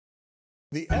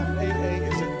The FAA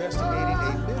is investigating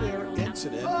a mid-air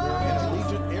incident during an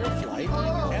Allegiant Air flight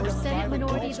and a Senate private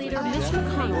Minority Gulfstream Leader Mitch jet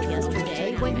McConnell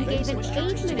yesterday when he gave an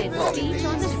 8-minute speech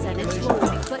on the Senate's floor,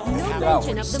 but no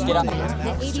mention of the moment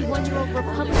the 81-year-old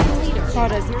Republican leader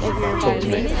Product of your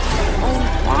environment. Only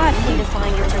God can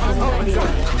define your personality.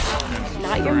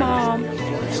 Not your mom,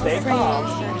 friends,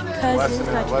 not your cousins,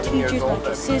 not your teachers, not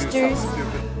your sisters,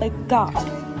 but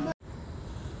God.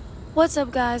 What's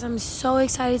up, guys? I'm so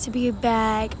excited to be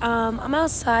back. I'm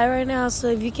outside right now, so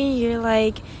if you can hear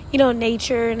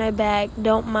nature in the back,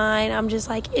 don't mind. I'm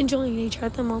just enjoying nature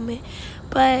at the moment.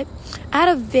 But I had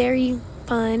a very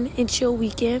fun and chill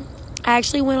weekend. I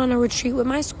actually went on a retreat with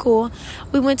my school.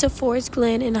 We went to Forest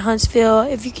Glen in Huntsville.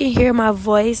 If you can hear my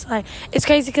voice, it's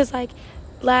crazy because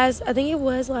last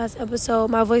episode,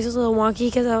 my voice was a little wonky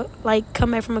because I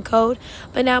come back from a cold.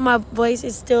 But now my voice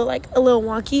is still a little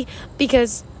wonky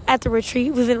because at the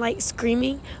retreat we've been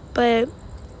screaming. But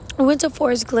we went to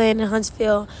Forest Glen in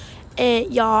Huntsville,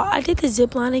 and y'all, I did the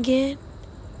zip line again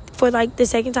for the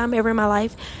second time ever in my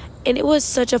life, and it was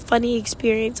such a funny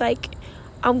experience.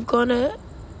 I'm gonna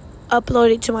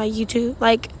upload it to my YouTube.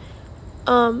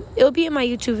 It'll be in my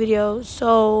YouTube video,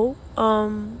 so I'll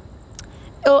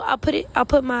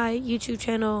put my YouTube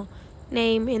channel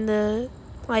name in the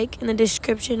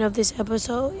description of this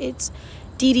episode. It's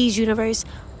Dee Dee's Universe.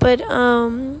 But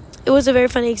it was a very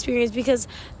funny experience because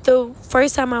the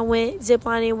first time I went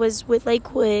ziplining was with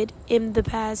Lakewood in the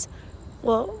past,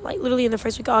 literally in the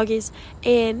first week of August,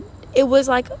 and it was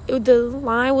the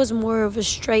line was more of a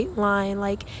straight line.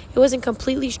 It wasn't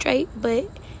completely straight, but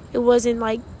it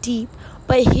wasn't deep.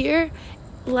 But here,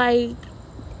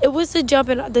 it was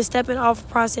the stepping off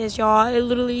process, y'all. It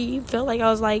literally felt like I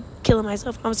was killing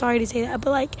myself. I'm sorry to say that,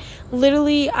 but I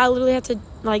literally had to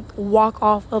walk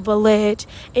off of a ledge,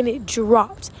 and it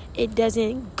dropped. It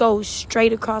doesn't go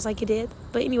straight across like it did.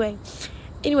 But anyway,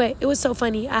 it was so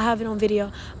funny. I have it on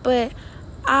video. But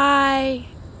my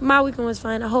weekend was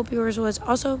fun. I hope yours was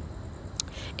also.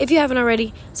 If you haven't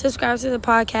already, subscribe to the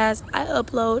podcast. I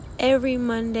upload every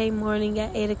Monday morning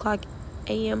at 8:00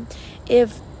 a.m.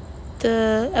 If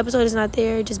the episode is not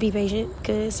there, just be patient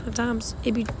because sometimes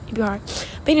it be hard.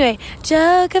 But anyway,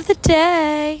 joke of the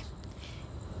day.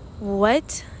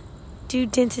 What do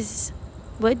dentists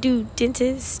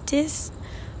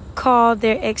call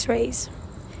their x-rays?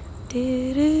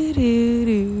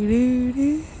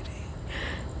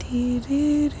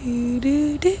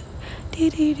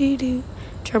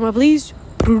 Drama, please.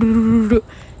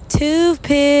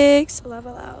 Toothpicks. Laugh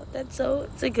out loud. It's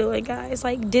a good one, guys.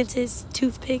 Dentist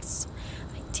toothpicks,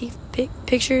 teeth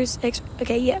pictures.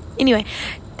 Okay, yeah. Anyway,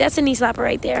 that's a knee slapper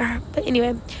right there. But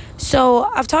anyway, so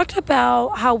I've talked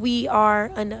about how we are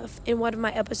enough in one of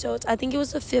my episodes. I think it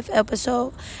was the 5th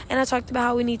episode, and I talked about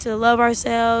how we need to love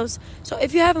ourselves. So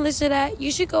if you haven't listened to that,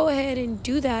 you should go ahead and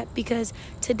do that because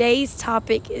today's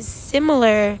topic is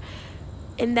similar.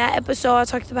 In that episode, I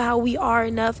talked about how we are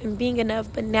enough and being enough,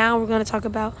 but now we're going to talk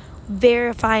about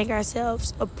verifying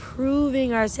ourselves,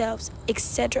 approving ourselves,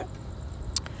 etc.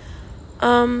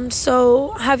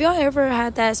 So have y'all ever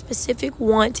had that specific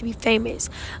want to be famous?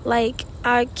 I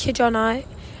kid y'all not,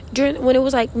 when it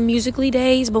was Musical.ly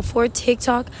days before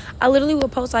TikTok, I literally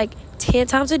would post 10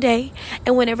 times a day,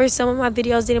 and whenever some of my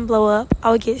videos didn't blow up,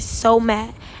 I would get so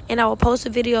mad, and I would post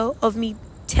a video of me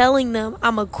telling them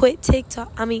I'm gonna quit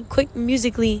quit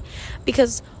Musical.ly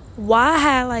because why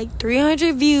I had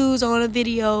 300 views on a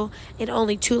video and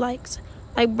only 2 likes.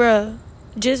 Bruh,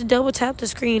 just double tap the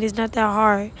screen. It's not that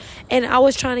hard. And I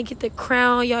was trying to get the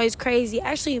crown. Y'all, it's crazy.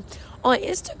 Actually, on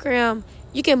Instagram,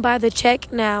 you can buy the check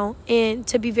now and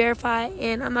to be verified.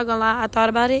 And I'm not gonna lie, I thought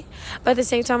about it, but at the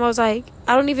same time I was I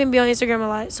don't even be on Instagram a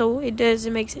lot, so it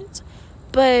doesn't make sense.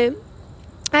 But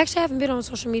I actually haven't been on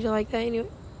social media like that anyway.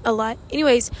 A lot.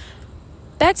 Anyways,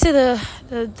 back to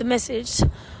the message.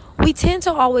 We tend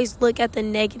to always look at the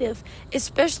negative,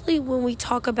 especially when we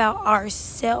talk about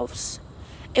ourselves.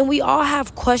 And we all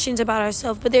have questions about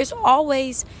ourselves, but there's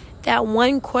always that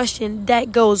one question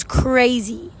that goes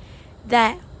crazy.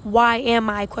 That why am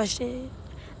I question?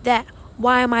 That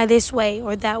why am I this way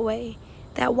or that way?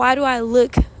 That why do I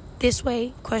look this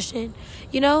way question?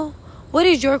 What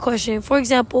is your question? For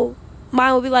example,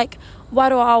 mine would be why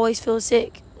do I always feel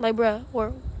sick? Bruh,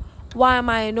 or why am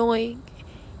I annoying?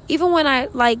 Even when I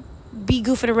be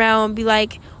goofing around, be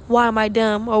why am I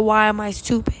dumb or why am I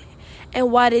stupid?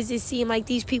 And why does it seem like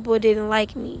these people didn't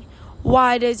like me?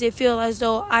 Why does it feel as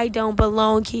though I don't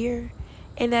belong here?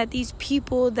 And that these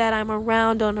people that I'm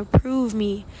around don't approve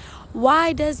me?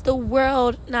 Why does the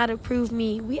world not approve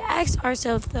me? We ask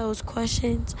ourselves those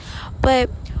questions. But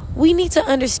we need to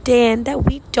understand that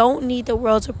we don't need the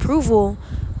world's approval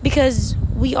because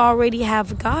we already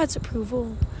have God's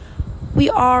approval. We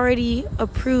already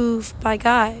approved by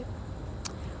God.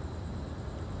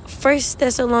 1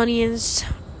 Thessalonians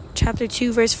chapter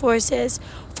 2 verse 4 says,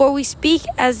 "For we speak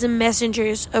as the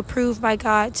messengers approved by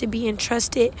God to be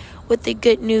entrusted with the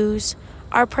good news.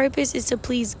 Our purpose is to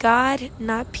please God,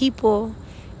 not people.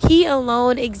 He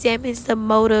alone examines the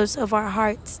motives of our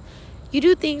hearts." You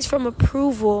do things from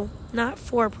approval, not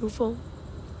for approval.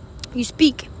 You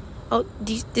speak.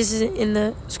 This isn't in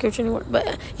the scripture anymore,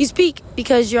 but you speak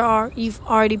because you've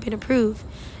already been approved.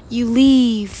 You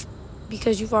leave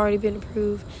because you've already been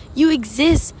approved. You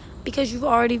exist because you've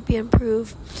already been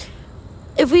approved.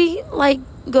 If we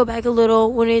go back a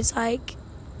little, when it's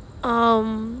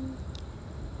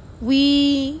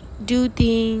we do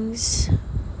things,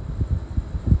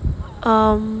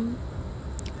 oh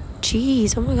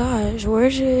my gosh, where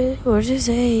does it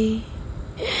say?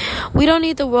 We don't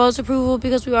need the world's approval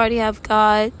because we already have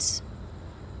God's.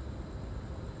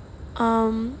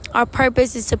 Our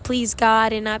purpose is to please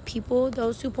God and not people.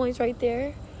 Those 2 points right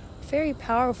there, very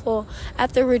powerful.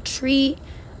 At the retreat,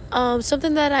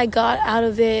 something that I got out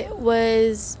of it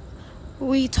was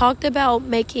we talked about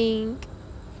making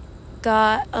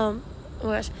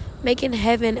making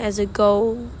heaven as a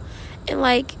goal. And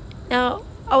now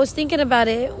I was thinking about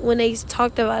it when they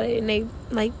talked about it and they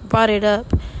brought it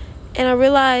up, and I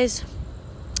realized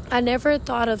I never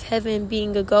thought of heaven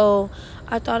being a goal.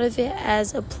 I thought of it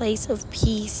as a place of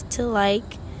peace to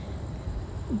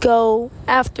go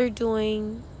after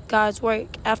doing God's work.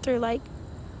 After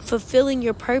fulfilling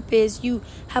your purpose, you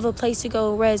have a place to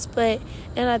go rest. But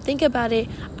and I think about it,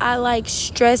 I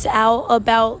stress out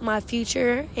about my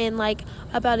future and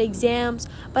about exams.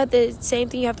 But the same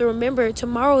thing, you have to remember,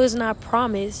 tomorrow is not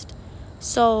promised.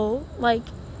 So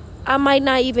I might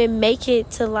not even make it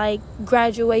to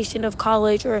graduation of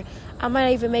college, or I might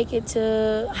not even make it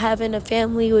to having a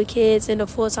family with kids and a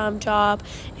full-time job.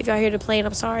 If y'all hear the plane,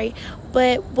 I'm sorry.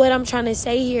 But what I'm trying to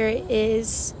say here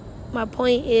is, my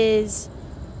point is,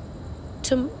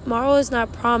 tomorrow is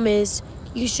not promised.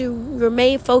 You should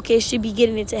remain focused, should be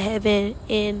getting into heaven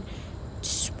and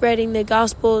spreading the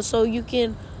gospel so you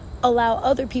can allow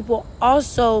other people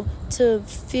also to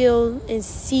feel and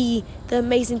see the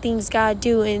amazing things God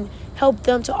do and help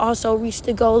them to also reach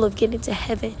the goal of getting to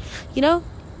heaven,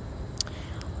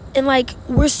 And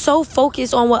we're so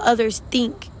focused on what others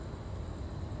think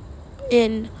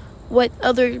and what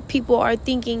other people are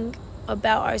thinking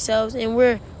about ourselves, and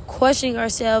we're questioning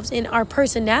ourselves and our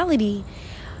personality.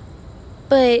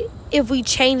 But if we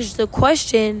change the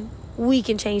question, we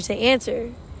can change the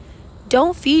answer.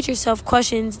 Don't feed yourself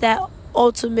questions that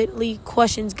ultimately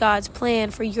questions God's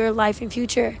plan for your life and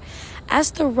future.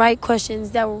 Ask the right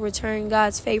questions that will return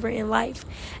God's favor in life,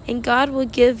 and God will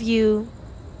give you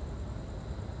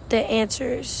the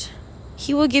answers.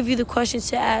 He will give you the questions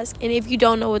to ask, and if you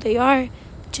don't know what they are,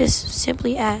 just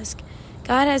simply ask.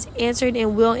 God has answered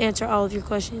and will answer all of your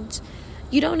questions.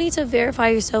 You don't need to verify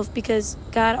yourself because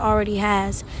God already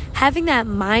has. Having that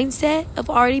mindset of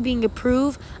already being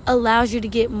approved allows you to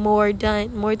get more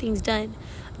things done.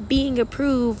 Being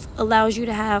approved allows you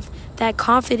to have that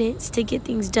confidence to get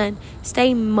things done,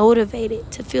 stay motivated,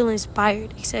 to feel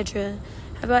inspired, etc.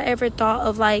 Have I ever thought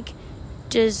of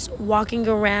just walking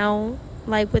around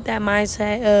with that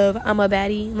mindset of I'm a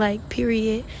baddie,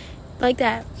 period, like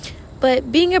that?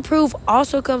 But being approved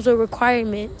also comes with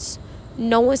requirements.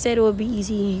 No one said it would be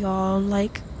easy, y'all.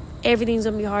 Everything's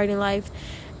gonna be hard in life.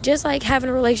 Just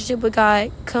having a relationship with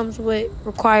God comes with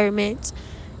requirements.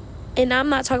 And I'm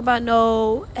not talking about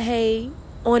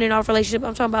on and off relationship.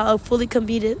 I'm talking about a fully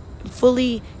committed,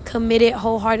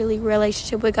 wholeheartedly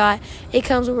relationship with God. It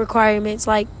comes with requirements,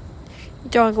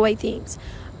 throwing away things.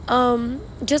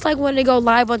 Just when they go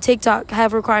live on TikTok,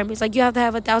 have requirements. You have to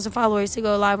have 1,000 followers to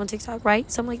go live on TikTok, right?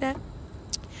 Something like that.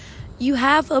 You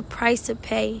have a price to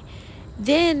pay.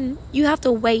 Then you have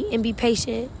to wait and be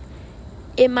patient.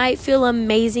 It might feel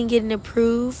amazing getting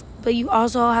approved, but you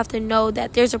also have to know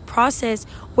that there's a process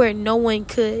where no one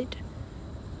could.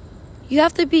 You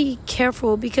have to be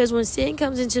careful because when sin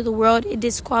comes into the world, it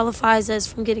disqualifies us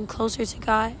from getting closer to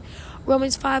God.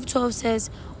 Romans 5:12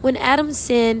 says, "When Adam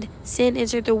sinned, sin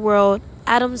entered the world.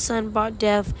 Adam's son brought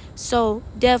death, so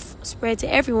death spread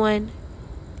to everyone."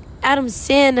 Adam's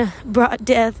sin brought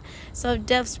death, so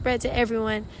death spread to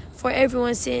everyone, for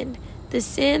everyone sinned. The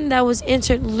sin that was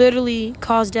entered literally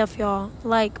caused death, y'all.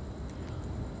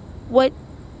 What?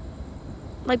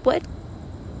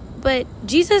 But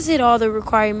Jesus hit all the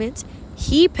requirements.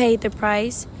 He paid the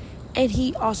price, and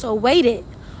he also waited.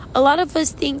 A lot of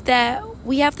us think that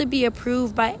We have to be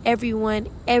approved by everyone,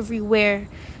 everywhere.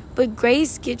 But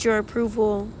grace gets your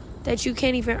approval that you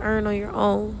can't even earn on your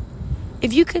own.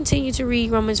 If you continue to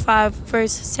read Romans 5,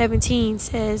 verse 17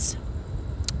 says,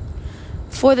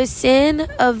 "For the sin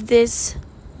of this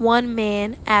one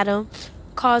man, Adam,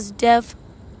 caused death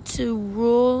to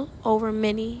rule over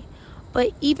many.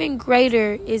 But even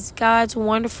greater is God's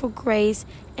wonderful grace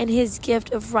and his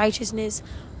gift of righteousness.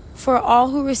 For all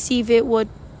who receive it will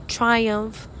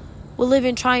live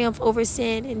in triumph over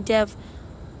sin and death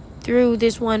through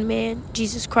this one man,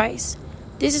 Jesus Christ."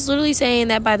 This is literally saying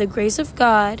that by the grace of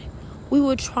God, we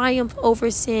will triumph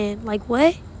over sin. Like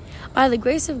what? By the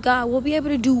grace of God, we'll be able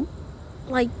to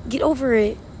get over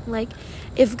it. Like,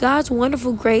 if God's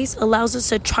wonderful grace allows us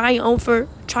to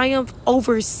triumph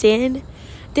over sin,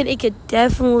 then it could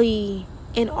definitely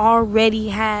and already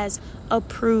has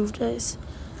approved us.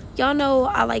 Y'all know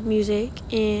I like music,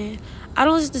 and I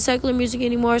don't listen to secular music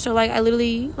anymore, so I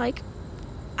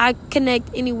connect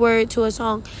any word to a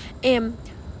song. And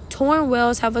Torn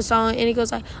Wells have a song, and it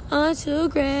goes like, "Until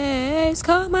grace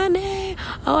called my name,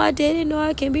 oh, I didn't know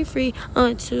I can be free.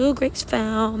 Until grace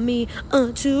found me,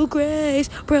 until grace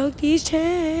broke these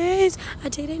chains, I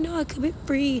didn't know I could be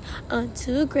free.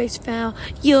 Until grace found,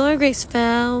 your grace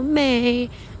found me."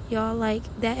 Y'all, like,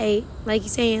 that ain't, like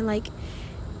he's saying, like,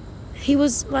 he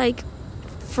was, like,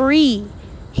 free.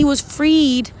 He was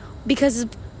freed because of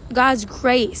God's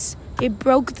grace. It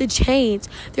broke the chains.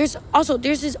 There's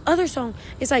this other song.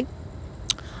 It's like,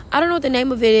 I don't know what the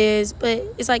name of it is, but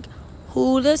it's like,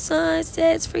 "Who the Son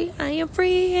sets free, I am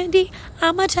free indeed.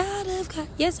 I'm a child of God.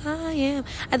 Yes, I am."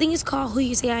 I think it's called "Who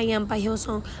You Say I Am" by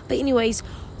Hillsong. But anyways,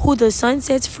 who the Son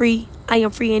sets free, I am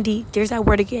free indeed. There's that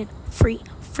word again. Free.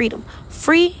 Freedom.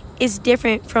 Free is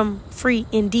different from free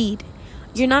indeed.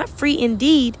 You're not free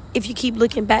indeed if you keep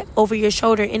looking back over your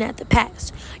shoulder and at the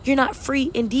past. You're not free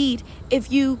indeed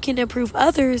if you can improve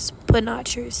others, but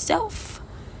not yourself.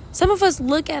 Some of us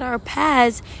look at our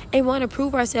past and want to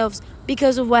prove ourselves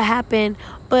because of what happened,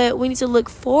 but we need to look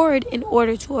forward in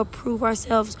order to approve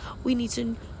ourselves. We need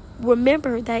to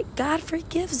remember that God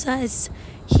forgives us.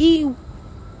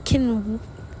 We can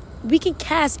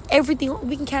cast everything.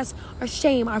 We can cast our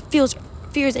shame, our fears,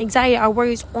 anxiety, our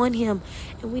worries on him.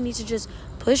 And we need to just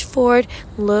push forward,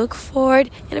 look forward,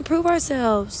 and improve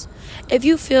ourselves. If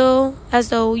you feel as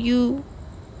though you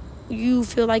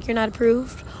feel like you're not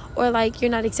approved or like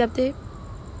you're not accepted,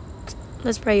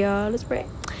 let's pray, y'all. Let's pray.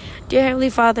 Dear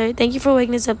Heavenly Father, thank you for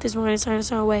waking us up this morning, starting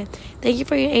us on our way. Thank you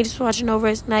for your angels watching over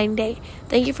us night and day.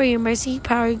 Thank you for your mercy,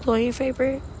 power, glory, and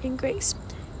favor, and grace.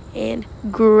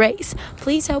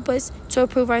 Please help us to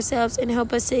approve ourselves and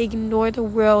help us to ignore the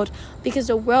world, because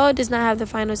the world does not have the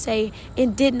final say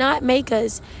and did not make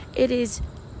us. It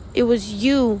was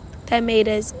you that made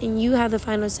us, and you have the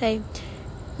final say.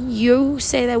 You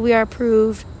say that we are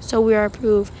approved, so we are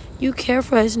approved. You care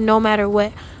for us no matter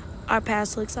what our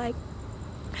past looks like.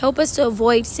 Help us to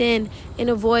avoid sin and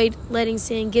avoid letting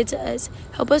sin get to us.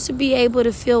 Help us to be able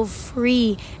to feel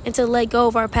free and to let go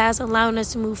of our past, allowing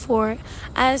us to move forward.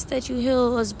 I ask that you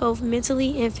heal us both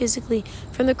mentally and physically,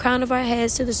 from the crown of our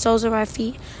heads to the soles of our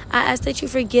feet. I ask that you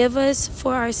forgive us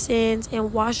for our sins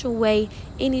and wash away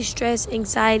any stress,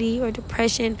 anxiety, or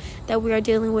depression that we are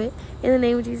dealing with. In the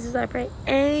name of Jesus, I pray.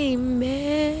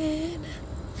 Amen.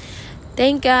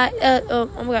 Thank God. Oh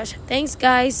my gosh. Thanks,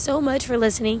 guys, so much for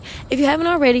listening. If you haven't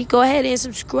already, go ahead and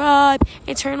subscribe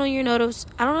and turn on your notifications.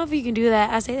 I don't know if you can do that.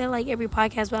 I say that like every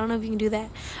podcast, but I don't know if you can do that.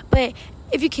 But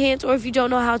if you can't, or if you don't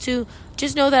know how to,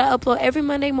 just know that I upload every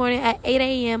Monday morning at 8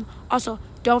 a.m. Also,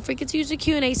 don't forget to use the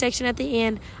Q&A section at the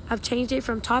end. I've changed it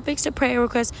from topics to prayer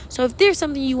requests. So if there's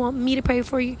something you want me to pray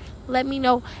for you, let me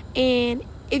know. And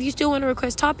if you still want to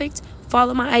request topics,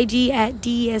 follow my IG at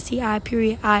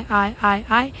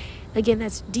DESCI_III. Again,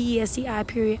 that's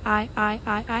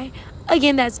DESCI_III.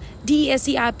 Again, that's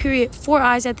DESCI_4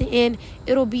 eyes at the end.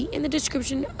 It'll be in the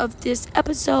description of this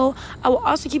episode. I will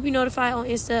also keep you notified on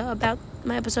Insta about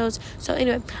my episodes. So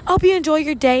anyway, I hope you enjoy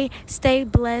your day. Stay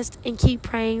blessed and keep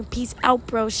praying. Peace out,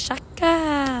 bro.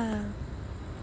 Shaka.